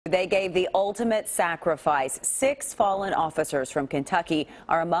They gave the ultimate sacrifice. 6 fallen officers from Kentucky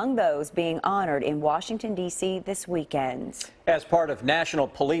are among those being honored in Washington, D.C. this weekend. As part of National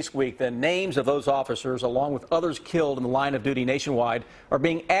Police Week, the names of those officers, along with others killed in the line of duty nationwide, are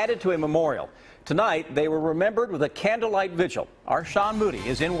being added to a memorial. Tonight, they were remembered with a candlelight vigil. Our Sean Moody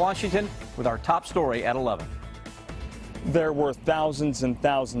is in Washington with our top story at 11. There were thousands and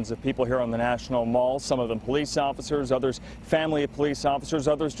thousands of people here on the National Mall, some of them police officers, others family of police officers,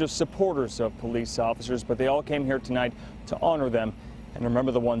 others just supporters of police officers, but they all came here tonight to honor them and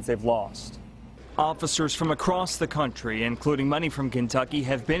remember the ones they've lost. Officers from across the country, including many from Kentucky,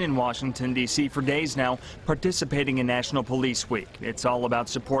 have been in Washington, D.C. for days now, participating in National Police Week. It's all about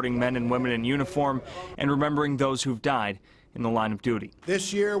supporting men and women in uniform and remembering those who've died in the line of duty.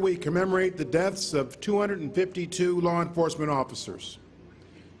 This year we commemorate the deaths of 252 law enforcement officers.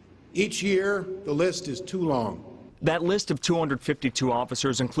 Each year the list is too long. That list of 252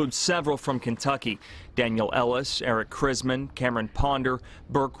 officers includes several from Kentucky: Daniel Ellis, Eric Chrisman, Cameron Ponder,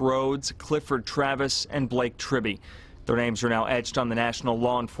 Burke Rhodes, Clifford Travis, and Blake Tribby. Their names are now etched on the National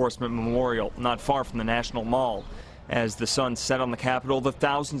Law Enforcement Memorial, not far from the National Mall. As the sun set on the Capitol, the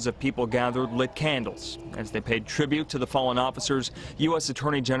thousands of people gathered lit candles. As they paid tribute to the fallen officers, U.S.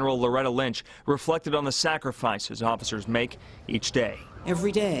 Attorney General Loretta Lynch reflected on the sacrifices officers make each day.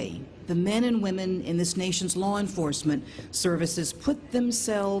 Every day, the men and women in this nation's law enforcement services put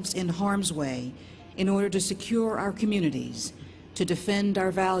themselves in harm's way in order to secure our communities, to defend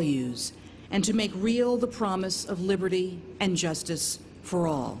our values, and to make real the promise of liberty and justice for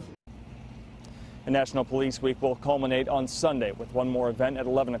all. And National Police Week will culminate on Sunday with one more event at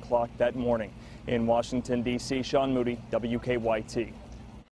 11 o'clock that morning. In Washington, D.C., Sean Moody, WKYT.